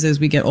realize as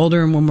we get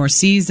older and we're more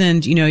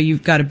seasoned,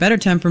 you've got a better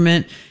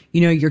temperament,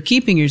 you're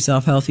keeping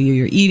yourself healthier,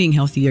 you're eating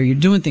healthier, you're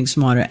doing things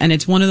smarter. And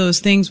it's one of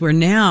those things where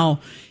now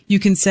you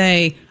can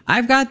say,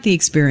 I've got the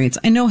experience.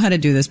 I know how to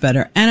do this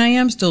better. And I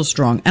am still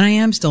strong. And I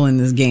am still in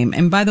this game.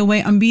 And by the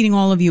way, I'm beating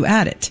all of you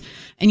at it.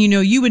 And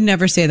you would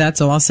never say that,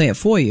 so I'll say it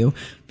for you,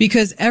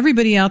 because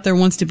everybody out there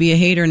wants to be a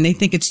hater and they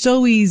think it's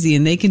so easy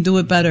and they can do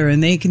it better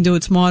and they can do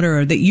it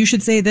smarter, or that you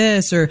should say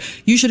this or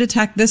you should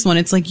attack this one.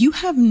 It's like you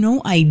have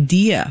no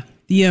idea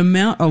the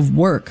amount of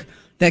work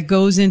that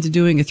goes into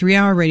doing a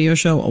 3-hour radio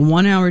show, a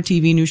 1-hour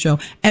TV news show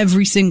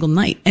every single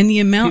night, and the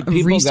amont of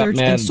research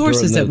and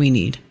sources that we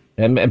need.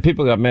 And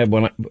people get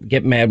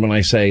mad when I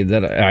say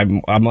that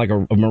I'm like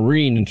a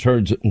Marine in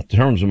terms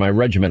of my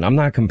regiment. I'm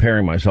not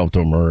comparing myself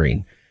to a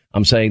Marine.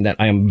 I'm saying that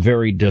I am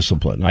very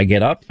disciplined. I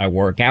get up, I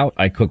work out,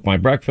 I cook my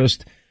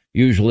breakfast,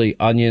 usually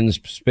onions,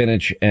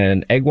 spinach,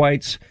 and egg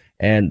whites,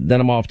 and then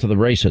I'm off to the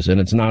races,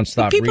 and it's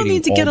nonstop reading. People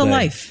need to get a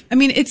life. I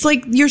mean, it's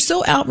like you're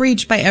so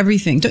outraged by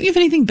everything. Don't you have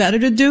anything better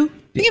to do?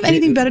 Do you have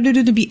anything better to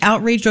do to be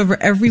outraged over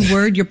every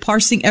word? You're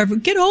parsing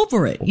get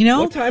over it,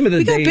 What time of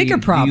the day do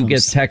you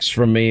get texts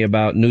from me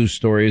about news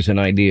stories and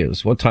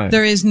ideas? What time?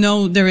 There is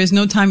no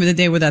time of the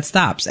day where that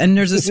stops. And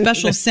there's a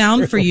special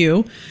sound for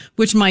you,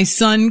 which my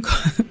son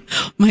calls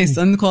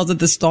it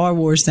the Star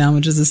Wars sound,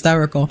 which is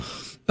hysterical.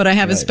 But I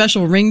have a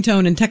special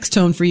ringtone and text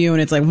tone for you,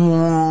 and it's like,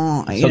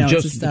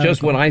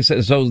 just when I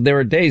say, so there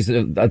are days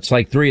that's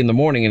like 3 a.m.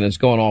 and it's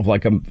going off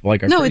like a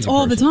No, it's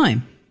all the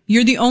time.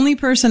 You're the only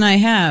person I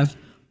have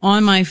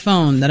on my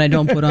phone that I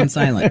don't put on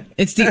silent.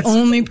 It's the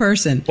only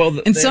person. Well,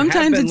 and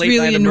sometimes it's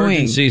really annoying.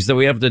 Emergencies that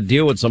we have to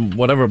deal with some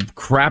whatever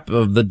crap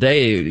of the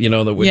day,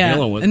 that we're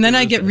dealing with. And then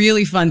I get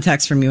really fun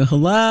texts from you.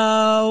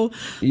 Hello.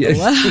 Yes.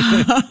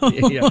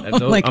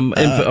 Hello.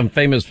 I'm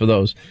famous for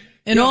those.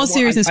 In all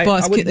seriousness,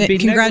 boss,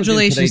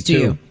 congratulations to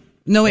you.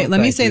 No, wait, let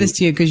me say this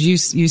to you because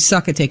you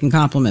suck at taking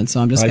compliments,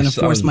 so I'm just going to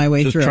force my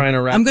way through.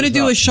 I'm going to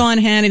do a Sean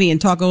Hannity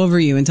and talk over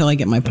you until I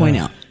get my point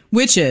out,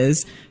 which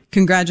is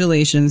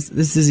congratulations.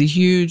 This is a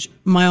huge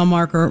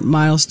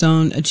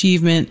milestone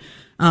achievement.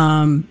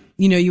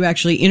 You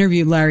actually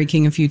interviewed Larry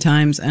King a few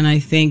times, and I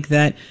think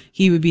that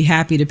he would be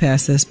happy to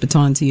pass this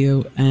baton to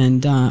you.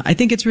 And I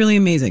think it's really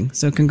amazing.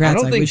 So congrats.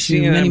 I don't think wish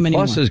CNN you many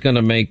Plus more. is going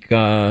to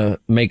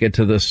make it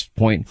to this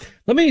point.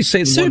 Let me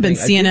say, It should have been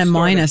CNN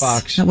minus.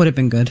 That would have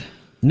been good.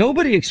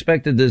 Nobody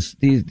expected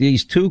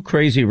these two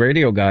crazy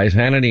radio guys,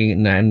 Hannity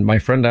and my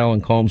friend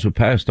Alan Colmes, who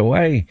passed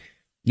away,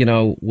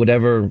 would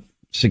ever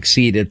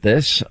succeed at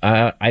this.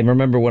 I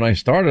remember when I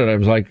started, I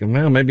was like,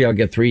 well, maybe I'll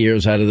get 3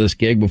 years out of this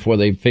gig before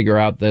they figure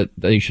out that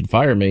they should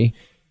fire me.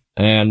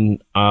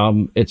 And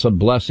it's a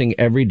blessing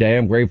every day.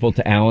 I'm grateful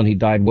to Alan. He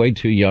died way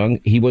too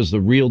young. He was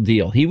the real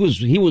deal. He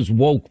was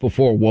woke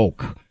before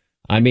woke.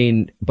 I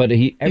mean, but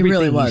everything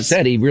really was. He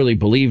said he really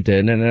believed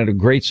in and had a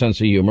great sense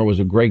of humor,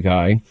 was a great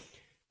guy.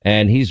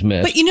 And he's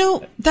missed.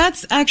 But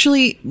that's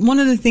actually one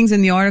of the things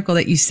in the article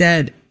that you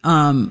said,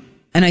 and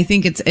I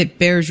think it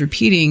bears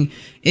repeating,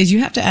 is you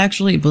have to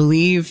actually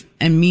believe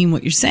and mean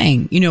what you're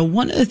saying.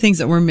 One of the things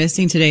that we're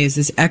missing today is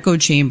this echo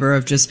chamber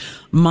of just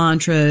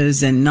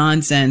mantras and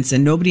nonsense,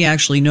 and nobody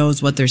actually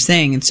knows what they're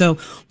saying. And so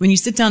when you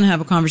sit down and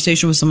have a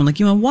conversation with someone like,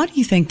 why do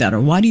you think that?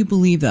 Or why do you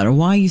believe that? Or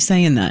why are you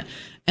saying that?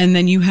 And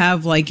then you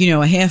have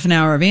a half an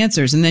hour of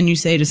answers. And then you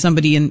say to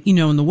somebody in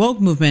the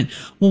woke movement,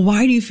 well,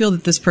 why do you feel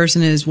that this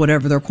person is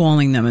whatever they're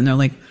calling them? And they're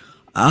like,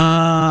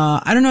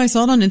 I don't know. I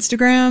saw it on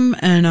Instagram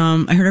and,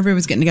 I heard everybody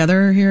was getting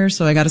together here.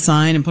 So I got a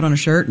sign and put on a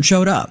shirt and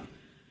showed up.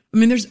 I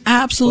mean, there's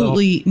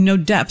absolutely no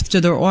depth to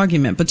their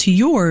argument, but to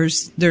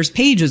yours, there's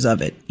pages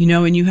of it,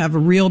 and you have a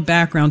real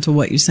background to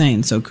what you're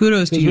saying. So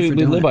kudos to you for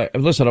doing it.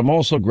 Listen, I'm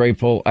also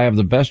grateful. I have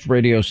the best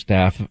radio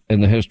staff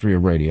in the history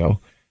of radio.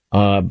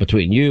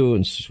 Between you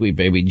and sweet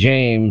baby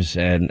James,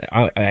 and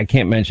I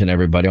can't mention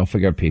everybody. I'll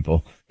forget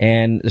people.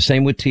 And the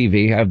same with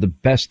TV. I have the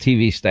best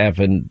TV staff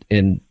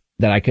in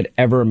that I could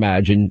ever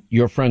imagine.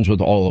 You're friends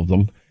with all of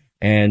them,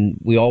 and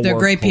we all they're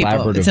work great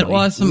people. It's an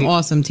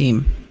awesome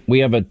team. We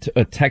have a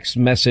text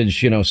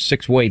message,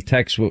 6-way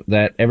text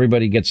that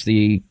everybody gets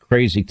the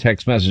crazy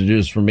text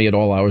messages from me at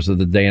all hours of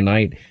the day and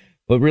night.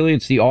 But really,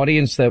 it's the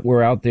audience that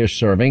we're out there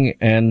serving,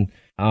 and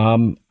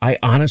I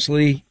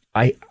honestly.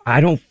 I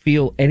don't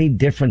feel any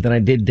different than I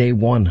did day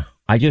one.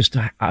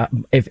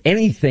 If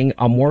anything,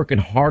 I'm working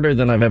harder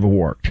than I've ever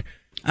worked.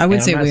 I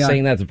would say I'm not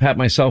saying that to pat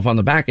myself on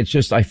the back. It's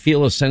just I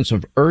feel a sense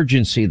of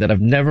urgency that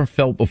I've never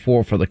felt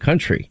before for the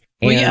country.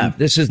 And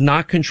this is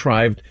not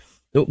contrived.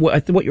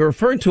 What you're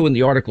referring to in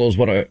the article is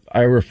what I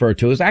refer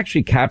to is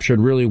actually captured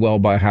really well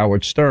by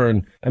Howard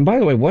Stern. And by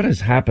the way, what has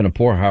happened to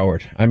poor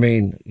Howard? I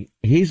mean,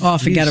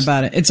 forget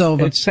about it. It's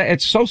over.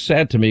 It's so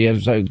sad to me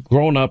as I've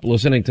grown up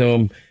listening to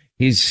him.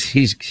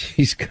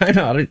 He's kind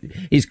of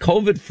he's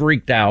COVID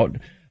freaked out.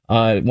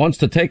 Wants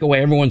to take away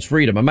everyone's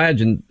freedom.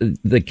 Imagine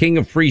the king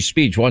of free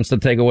speech wants to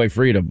take away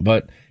freedom,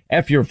 but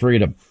F your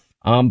freedom.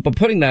 But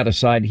putting that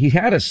aside, he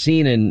had a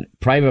scene in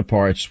Private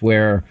Parts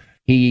where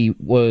he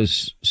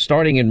was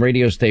starting in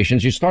radio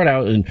stations. You start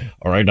out in,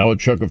 all right, now a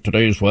check of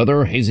today's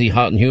weather, hazy,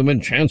 hot and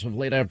humid, chance of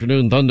late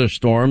afternoon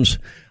thunderstorms.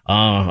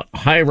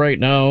 High right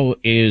now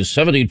is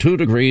 72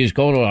 degrees,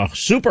 going to a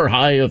super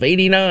high of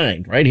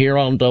 89 right here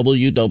on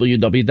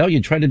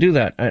WWWW. Try to do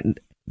that. And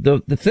the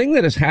thing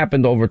that has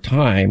happened over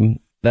time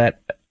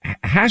that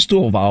has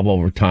to evolve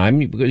over time,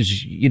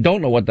 because you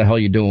don't know what the hell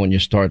you're doing when you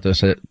start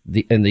this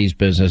in these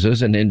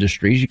businesses and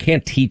industries. You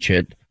can't teach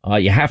it.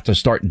 You have to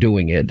start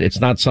doing it. It's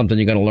not something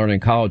you're going to learn in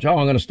college. Oh,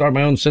 I'm going to start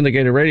my own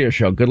syndicated radio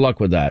show. Good luck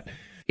with that.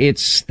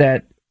 It's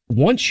that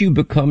once you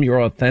become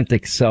your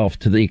authentic self,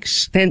 to the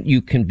extent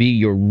you can be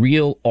your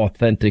real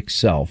authentic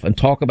self and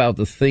talk about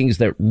the things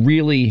that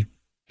really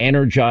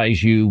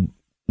energize you,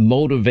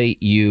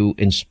 motivate you,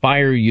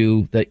 inspire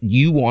you, that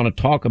you want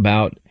to talk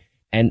about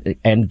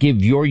and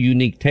give your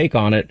unique take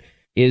on it,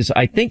 is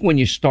I think when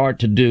you start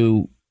to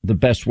do the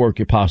best work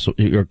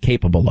you're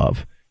capable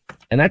of.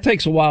 And that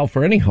takes a while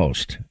for any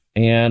host.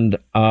 And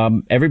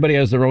everybody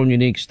has their own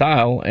unique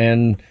style.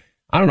 And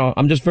I don't know,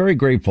 I'm just very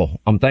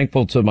grateful. I'm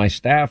thankful to my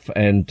staff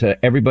and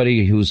to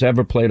everybody who's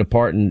ever played a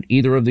part in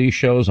either of these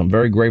shows. I'm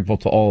very grateful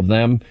to all of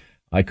them.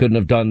 I couldn't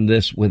have done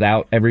this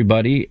without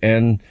everybody.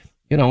 And,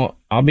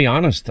 I'll be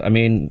honest. I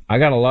mean, I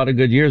got a lot of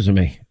good years in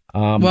me.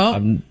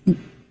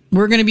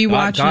 We're going to be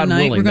watching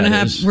tonight. Willing,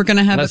 we're going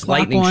to have the clock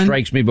lightning on.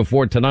 Strikes me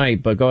before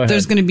tonight, but go ahead.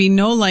 There's going to be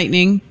no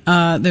lightning.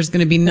 There's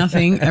going to be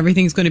nothing.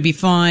 Everything's going to be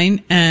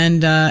fine.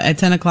 And at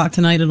 10 o'clock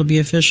tonight, it'll be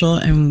official.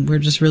 And we're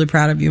just really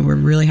proud of you. We're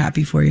really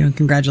happy for you. And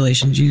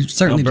congratulations. You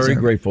certainly deserve it. I'm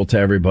very grateful to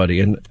everybody.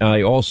 And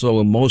I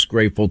also am most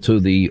grateful to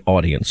the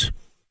audience,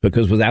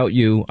 because without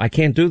you, I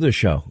can't do this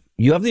show.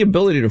 you have the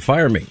ability to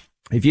fire me.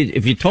 If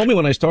you told me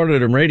when I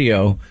started in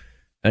radio,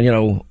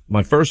 and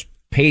my first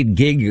paid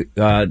gig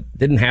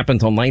didn't happen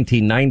until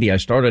 1990. I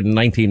started in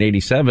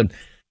 1987.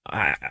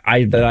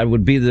 That I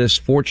would be this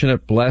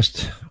fortunate,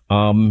 blessed.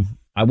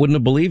 I wouldn't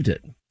have believed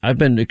it. I've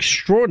been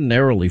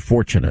extraordinarily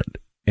fortunate,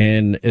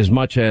 in as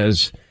much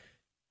as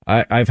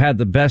I've had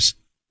the best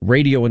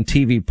radio and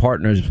TV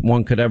partners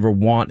one could ever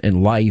want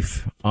in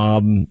life.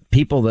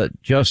 People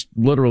that just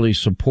literally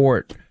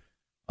support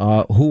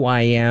who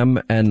I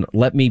am and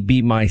let me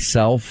be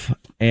myself.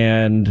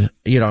 And,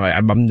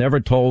 I'm never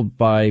told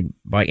by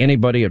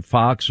anybody at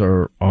Fox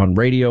or on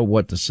radio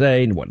what to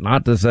say, what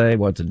not to say,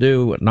 what to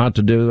do, what not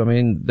to do. I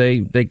mean,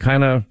 they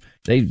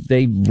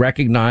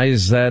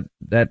recognize that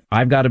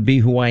I've got to be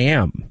who I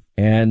am.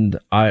 And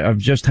I've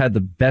just had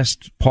the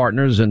best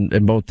partners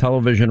in both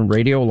television and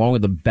radio, along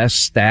with the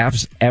best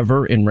staffs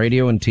ever in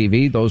radio and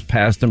TV, those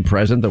past and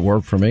present that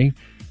work for me.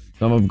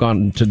 Some have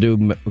gone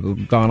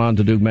on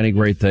to do many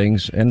great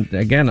things. And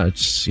again,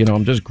 it's,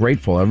 I'm just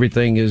grateful.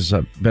 Everything has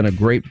been a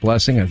great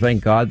blessing. I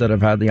thank God that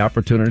I've had the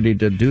opportunity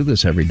to do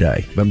this every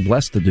day. Been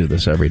blessed to do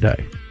this every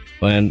day.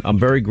 And I'm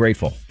very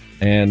grateful.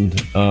 And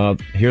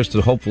here's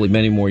to hopefully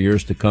many more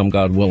years to come,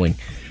 God willing.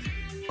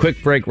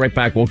 Quick break, right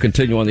back. We'll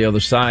continue on the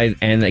other side.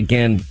 And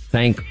again,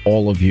 thank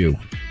all of you.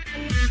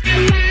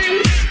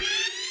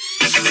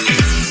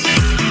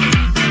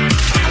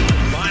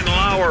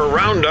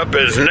 Roundup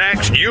is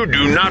next. You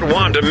do not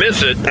want to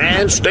miss it.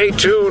 And stay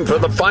tuned for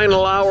the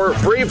final hour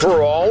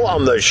free-for-all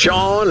on the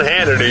Sean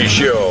Hannity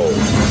Show.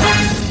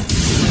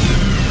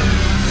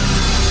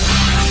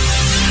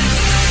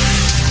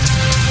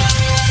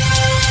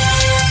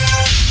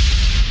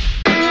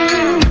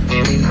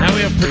 Now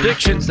we have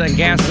predictions that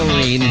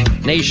gasoline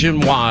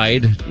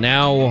nationwide,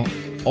 now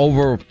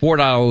over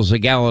 $4 a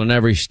gallon in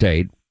every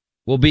state,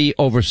 will be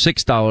over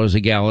 $6 a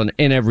gallon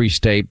in every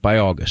state by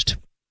August.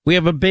 We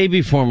have a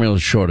baby formula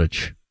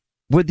shortage.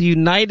 We're the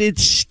United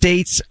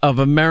States of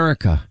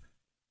America.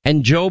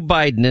 And Joe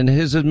Biden and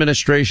his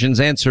administration's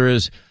answer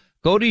is,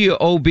 go to your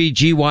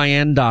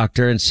OBGYN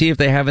doctor and see if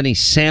they have any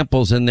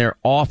samples in their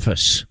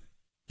office.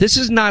 This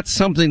is not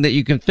something that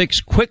you can fix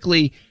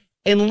quickly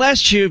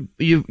unless you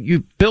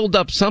build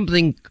up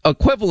something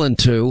equivalent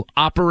to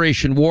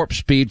Operation Warp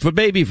Speed for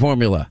baby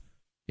formula.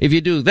 If you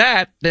do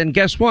that, then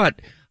guess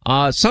what?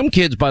 Some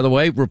kids, by the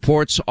way,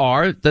 reports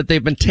are that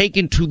they've been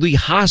taken to the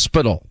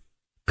hospital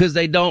because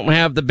they don't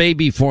have the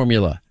baby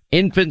formula.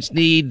 Infants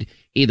need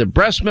either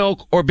breast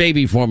milk or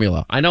baby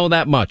formula. I know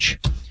that much.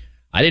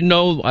 I didn't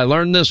know. I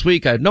learned this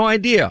week. I had no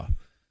idea.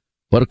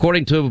 But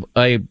according to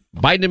a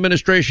Biden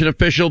administration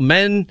official,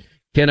 men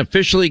can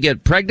officially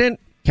get pregnant,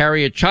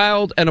 carry a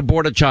child, and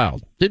abort a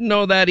child. Didn't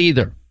know that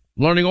either.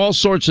 Learning all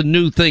sorts of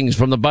new things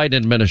from the Biden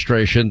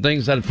administration,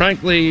 things that,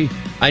 frankly,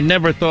 I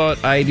never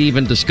thought I'd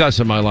even discuss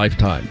in my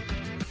lifetime.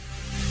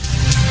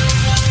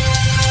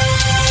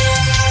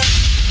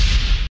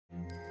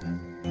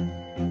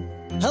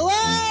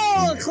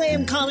 Hello,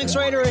 acclaimed comics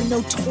writer and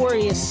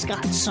notorious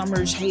Scott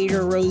Summers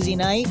hater, Rosie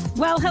Knight.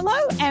 Well, hello,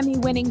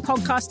 Emmy-winning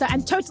podcaster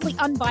and totally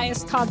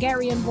unbiased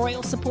Targaryen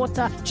royal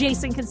supporter,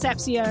 Jason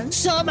Concepcion.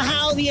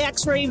 Somehow the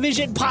X-Ray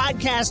Vision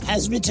podcast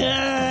has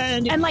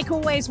returned. And like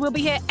always, we'll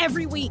be here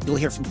every week. You'll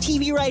hear from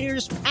TV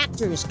writers,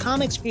 actors,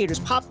 comics creators,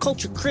 pop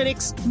culture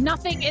critics.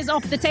 Nothing is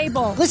off the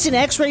table. Listen to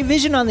X-Ray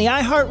Vision on the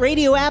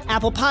iHeartRadio app,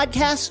 Apple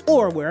Podcasts,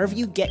 or wherever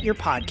you get your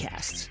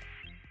podcasts.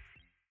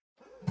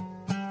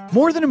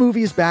 More Than a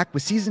Movie is back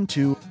with Season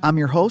 2. I'm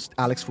your host,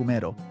 Alex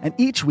Fumero, and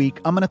each week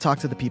I'm going to talk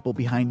to the people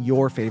behind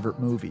your favorite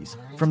movies.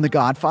 From The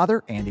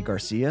Godfather, Andy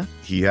Garcia.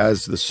 He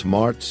has the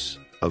smarts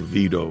of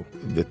Vito,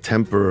 the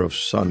temper of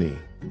Sonny,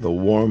 the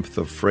warmth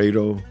of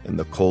Fredo, and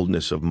the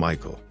coldness of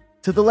Michael.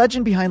 To the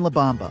legend behind La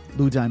Bamba,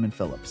 Lou Diamond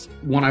Phillips.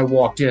 When I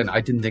walked in,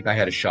 I didn't think I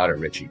had a shot at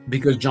Richie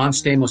because John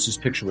Stamos'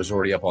 picture was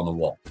already up on the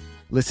wall.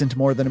 Listen to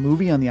More Than a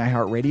Movie on the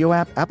iHeartRadio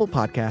app, Apple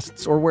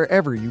Podcasts, or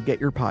wherever you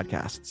get your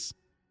podcasts.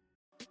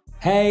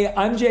 Hey,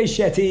 I'm Jay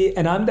Shetty,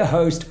 and I'm the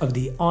host of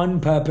the On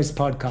Purpose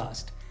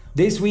podcast.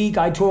 This week,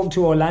 I talked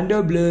to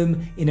Orlando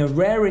Bloom in a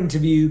rare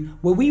interview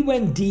where we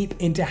went deep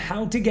into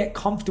how to get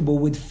comfortable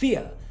with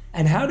fear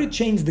and how to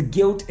change the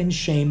guilt and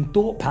shame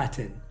thought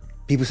pattern.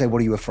 People say,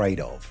 what are you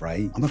afraid of,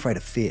 right? I'm afraid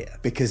of fear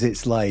because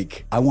it's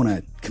like I want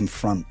to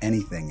confront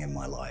anything in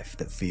my life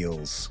that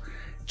feels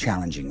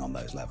challenging on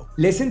those levels.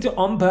 Listen to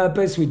On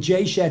Purpose with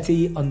Jay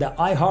Shetty on the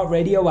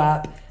iHeartRadio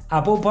app,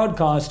 Apple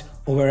Podcast,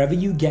 or wherever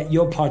you get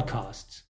your podcasts.